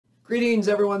Greetings,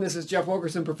 everyone. This is Jeff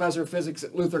Wilkerson, Professor of Physics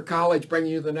at Luther College, bringing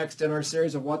you the next in our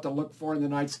series of what to look for in the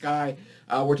night sky.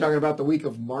 We're talking about the week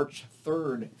of March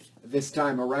 3rd this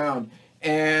time around.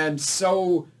 And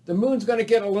so the moon's going to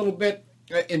get a little bit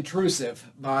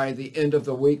intrusive by the end of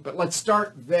the week, but let's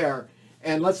start there.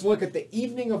 And let's look at the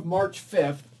evening of March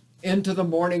 5th into the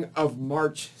morning of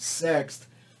March 6th.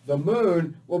 The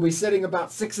moon will be sitting about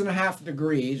 6.5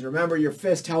 degrees. Remember, your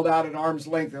fist held out at arm's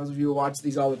length. Those of you who watch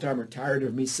these all the time are tired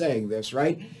of me saying this,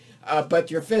 right?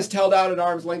 But your fist held out at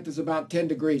arm's length is about 10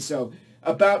 degrees. So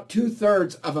about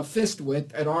 2/3 of a fist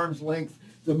width at arm's length,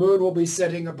 the moon will be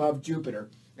sitting above Jupiter.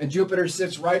 And Jupiter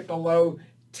sits right below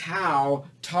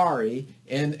Tauri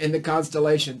in the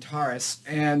constellation Taurus.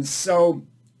 And so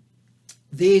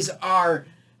these are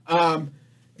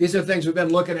things we've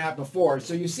been looking at before.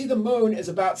 So you see the moon is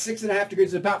about 6.5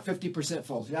 degrees, about 50%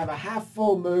 full. So you have a half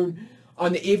full moon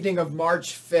on the evening of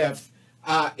March 5th,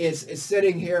 is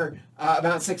sitting here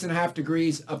about 6.5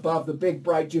 degrees above the big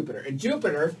bright Jupiter. And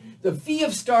Jupiter, the V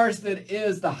of stars that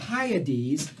is the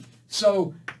Hyades,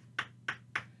 so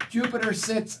Jupiter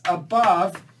sits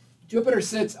above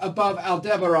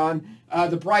Aldebaran,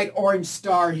 the bright orange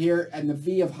star here, and the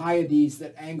V of Hyades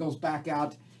that angles back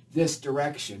out this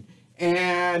direction.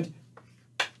 And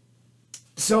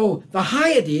so the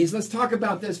Hyades, let's talk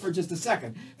about this for just a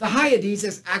second. The Hyades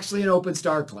is actually an open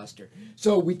star cluster.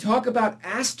 So we talk about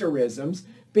asterisms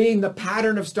being the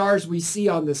pattern of stars we see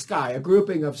on the sky, a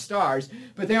grouping of stars,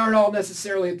 but they aren't all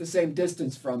necessarily at the same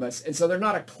distance from us, and so they're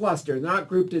not a cluster, they're not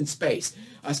grouped in space.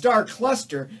 A star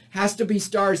cluster has to be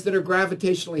stars that are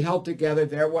gravitationally held together.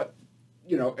 They're what,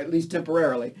 at least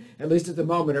temporarily, at least at the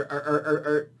moment,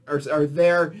 are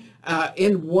there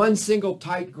in one single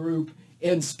tight group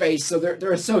in space, so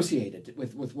they're associated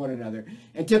with one another.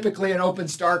 And typically an open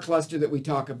star cluster that we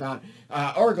talk about,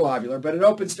 or globular, but an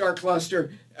open star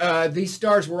cluster, these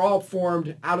stars were all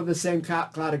formed out of the same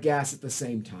cloud of gas at the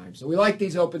same time. So we like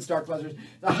these open star clusters.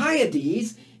 The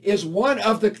Hyades is one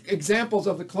of the examples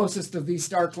of the closest of these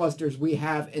star clusters we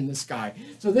have in the sky.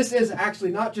 So this is actually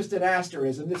not just an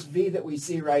asterism, this V that we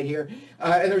see right here,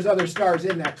 and there's other stars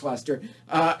in that cluster.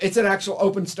 It's an actual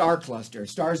open star cluster,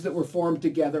 stars that were formed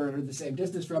together and are the same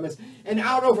distance from us. And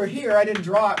out over here, I didn't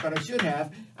draw it, but I should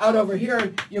have, out over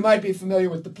here, you might be familiar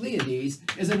with the Pleiades,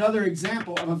 is another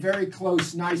example of a very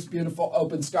close, nice, beautiful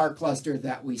open star cluster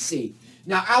that we see.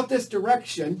 Now out this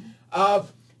direction,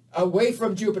 away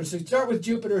from Jupiter. So you start with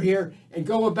Jupiter here and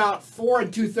go about 4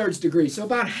 2/3 degrees. So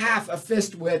about half a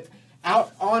fist width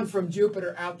out on from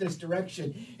Jupiter out this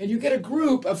direction. And you get a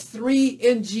group of 3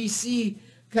 NGC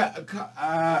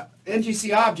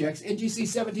objects, NGC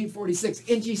 1746,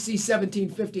 NGC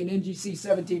 1750, and NGC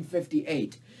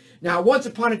 1758. Now, once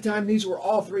upon a time, these were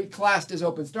all 3 classed as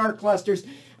open star clusters.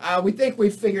 We think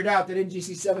we've figured out that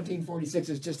NGC 1746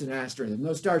 is just an asterism.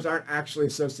 Those stars aren't actually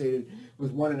associated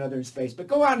with one another in space. But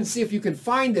go out and see if you can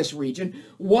find this region.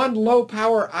 One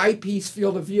low-power eyepiece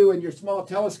field of view in your small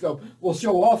telescope will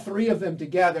show all 3 of them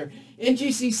together.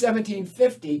 NGC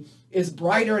 1750 is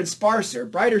brighter and sparser.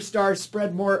 Brighter stars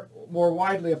spread more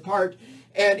widely apart.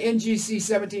 And NGC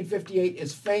 1758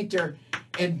 is fainter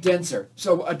and denser.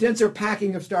 So a denser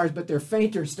packing of stars, but they're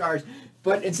fainter stars.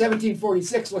 But in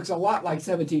 1746 looks a lot like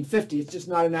 1750. It's just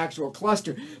not an actual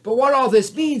cluster. But what all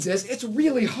this means is it's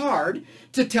really hard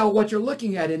to tell what you're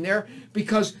looking at in there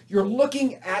because you're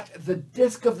looking at the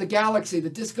disk of the galaxy, the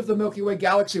disk of the Milky Way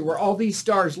galaxy where all these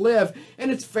stars live,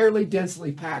 and it's fairly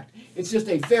densely packed. It's just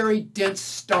a very dense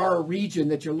star region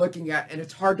that you're looking at, and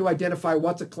it's hard to identify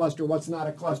what's a cluster, what's not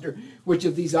a cluster, which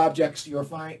of these objects you're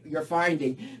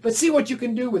finding. But see what you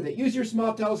can do with it. Use your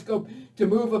small telescope to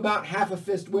move about half a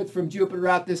fist width from Jupiter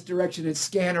out this direction and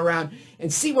scan around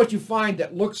and see what you find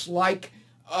that looks like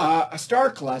a star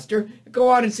cluster. Go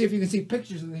out and see if you can see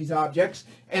pictures of these objects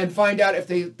and find out if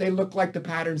they look like the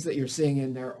patterns that you're seeing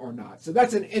in there or not. So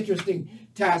that's an interesting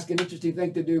task, an interesting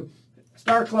thing to do.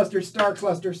 Star cluster, star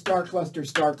cluster, star cluster,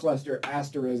 star cluster,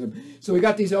 asterism. So we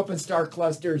got these open star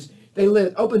clusters.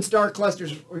 Open star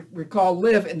clusters, recall,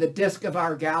 live in the disk of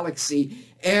our galaxy,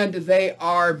 and they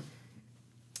are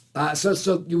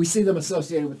so we see them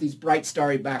associated with these bright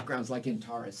starry backgrounds like in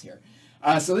Taurus here.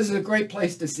 So this is a great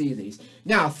place to see these.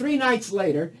 Now, 3 nights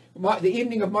later, the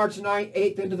evening of March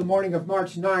 8th into the morning of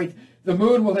March 9th, the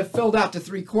moon will have filled out to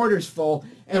 3/4 full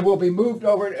and will be moved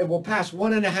over and will pass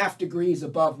 1.5 degrees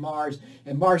above Mars.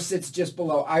 And Mars sits just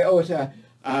below Iota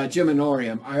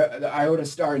Geminorum. The Iota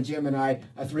star in Gemini,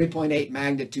 a 3.8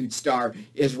 magnitude star,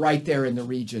 is right there in the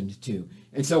region too.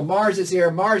 And so Mars is here.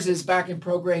 Mars is back in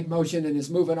prograde motion and is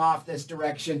moving off this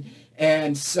direction.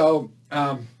 And so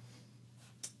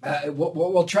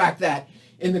we'll track that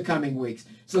in the coming weeks.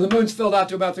 So the moon's filled out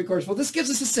to about 3/4 full. This gives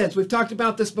us a sense. We've talked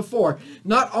about this before.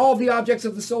 Not all the objects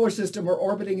of the solar system are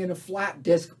orbiting in a flat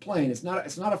disk plane. It's not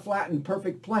a flat and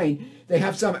perfect plane. They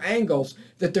have some angles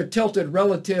that they're tilted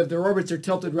relative, their orbits are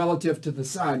tilted relative to the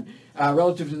sun,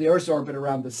 relative to the Earth's orbit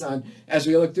around the sun as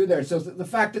we look through there. So the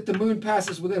fact that the moon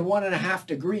passes within 1.5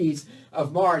 degrees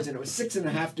of Mars and it was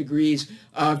 6.5 degrees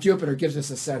of Jupiter gives us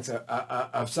a sense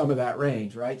of some of that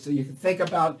range, right? So you can think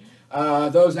about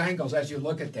those angles as you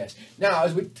look at this. Now,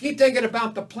 as we keep thinking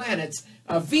about the planets,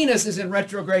 Venus is in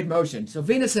retrograde motion. So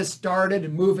Venus has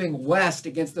started moving west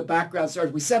against the background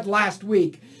stars. We said last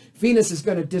week Venus is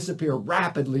going to disappear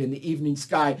rapidly in the evening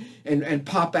sky and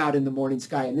pop out in the morning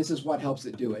sky, and this is what helps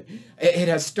it do it. It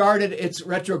has started its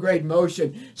retrograde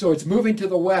motion, so it's moving to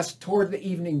the west toward the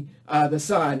evening, the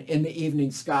sun in the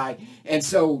evening sky, and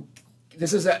so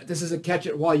this is a catch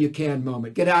it while you can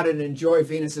moment. Get out and enjoy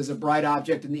Venus as a bright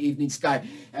object in the evening sky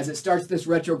as it starts this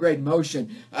retrograde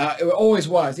motion. It always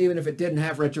was, even if it didn't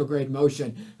have retrograde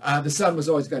motion. The sun was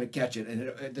always going to catch it,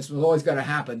 and this was always going to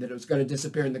happen, that it was going to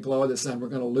disappear in the glow of the sun. We're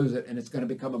going to lose it, and it's going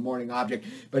to become a morning object.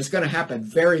 But it's going to happen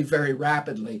very, very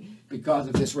rapidly because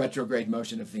of this retrograde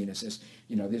motion of Venus.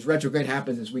 This retrograde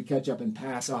happens as we catch up and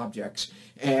pass objects,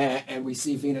 and we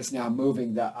see Venus now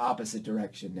moving the opposite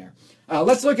direction there.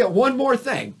 Let's look at one more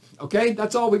thing, okay?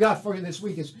 That's all we got for you this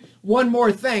week is one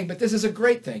more thing, but this is a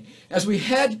great thing. As we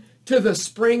head to the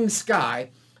spring sky,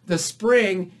 the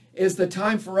spring is the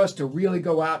time for us to really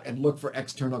go out and look for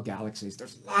external galaxies.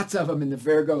 There's lots of them in the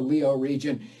Virgo-Leo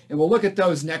region, and we'll look at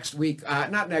those next week.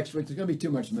 Not next week, there's going to be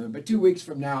too much moon, but 2 weeks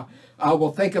from now,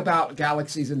 we'll think about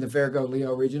galaxies in the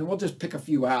Virgo-Leo region, and we'll just pick a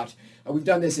few out. We've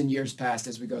done this in years past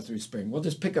as we go through spring. We'll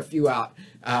just pick a few out,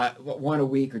 1 a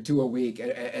week or 2 a week,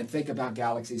 and think about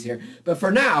galaxies here. But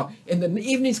for now, in the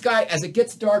evening sky, as it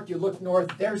gets dark, you look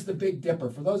north, there's the Big Dipper.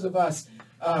 For those of us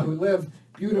who live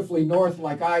beautifully north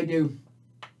like I do,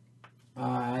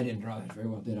 I didn't draw that very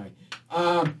well, did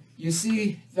I? You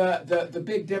see the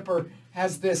Big Dipper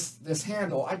has this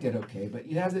handle. I did okay, but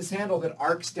it has this handle that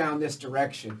arcs down this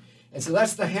direction. And so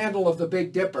that's the handle of the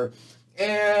Big Dipper.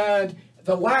 And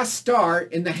the last star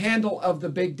in the handle of the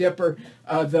Big Dipper,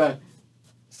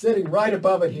 sitting right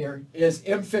above it here, is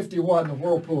M51, the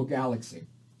Whirlpool Galaxy.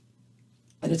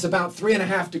 And it's about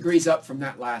 3.5 degrees up from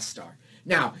that last star.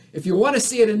 Now, if you want to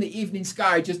see it in the evening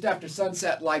sky just after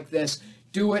sunset like this,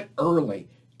 do it early.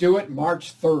 Do it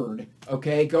March 3rd,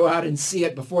 okay? Go out and see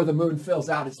it before the moon fills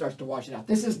out and starts to wash it out.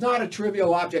 This is not a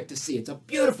trivial object to see. It's a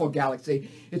beautiful galaxy.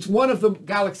 It's one of the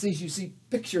galaxies you see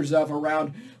pictures of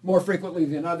around more frequently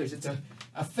than others. It's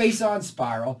a face-on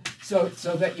spiral, so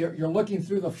that you're looking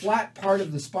through the flat part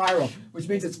of the spiral, which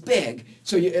means it's big.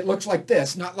 So it looks like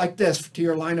this, not like this to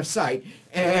your line of sight.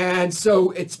 And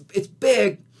so it's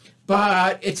big,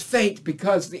 but it's faint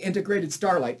because the integrated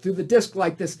starlight. Through the disk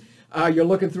like this, you're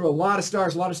looking through a lot of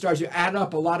stars. You add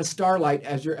up a lot of starlight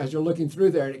as you're looking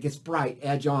through there, and it gets bright,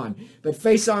 edge on. But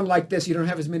face on like this, you don't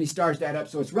have as many stars to add up,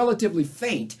 so it's relatively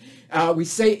faint. We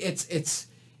say its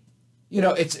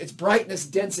brightness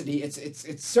density,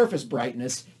 its surface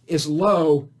brightness is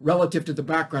low relative to the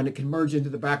background. It can merge into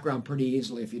the background pretty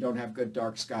easily if you don't have good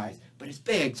dark skies. But it's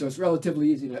big, so it's relatively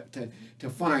easy to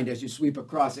find as you sweep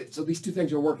across it. So these two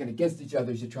things are working against each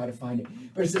other as you try to find it.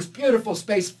 But it's this beautiful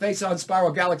face-on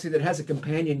spiral galaxy that has a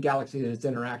companion galaxy that it's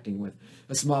interacting with,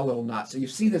 a small little knot. So you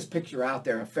see this picture out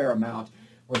there a fair amount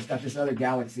where it's got this other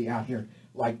galaxy out here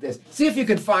like this. See if you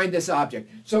can find this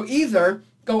object. So either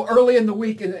go early in the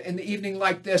week in the evening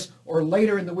like this, or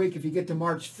later in the week if you get to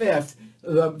March 5th,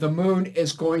 the moon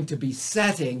is going to be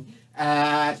setting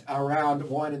at around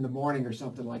 1 in the morning or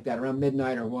something like that. Around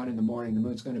midnight or 1 in the morning, the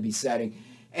moon's going to be setting.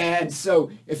 And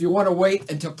so if you want to wait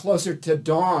until closer to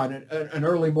dawn, an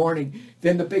early morning,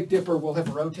 then the Big Dipper will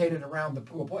have rotated around the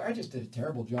pool. Boy, I just did a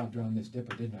terrible job drawing this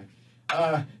dipper, didn't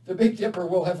I? The Big Dipper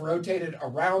will have rotated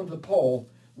around the pole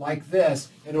like this,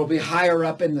 and it'll be higher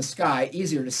up in the sky,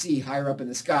 easier to see higher up in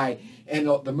the sky, and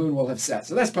the moon will have set.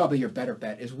 So that's probably your better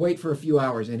bet, is wait for a few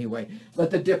hours anyway.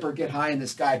 Let the Dipper get high in the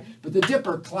sky. But the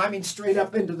Dipper climbing straight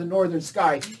up into the northern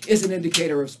sky is an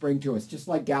indicator of spring to us, just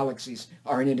like galaxies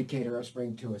are an indicator of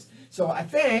spring to us. So I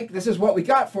think this is what we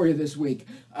got for you this week.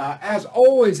 As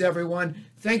always, everyone,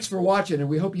 thanks for watching, and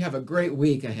we hope you have a great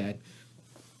week ahead.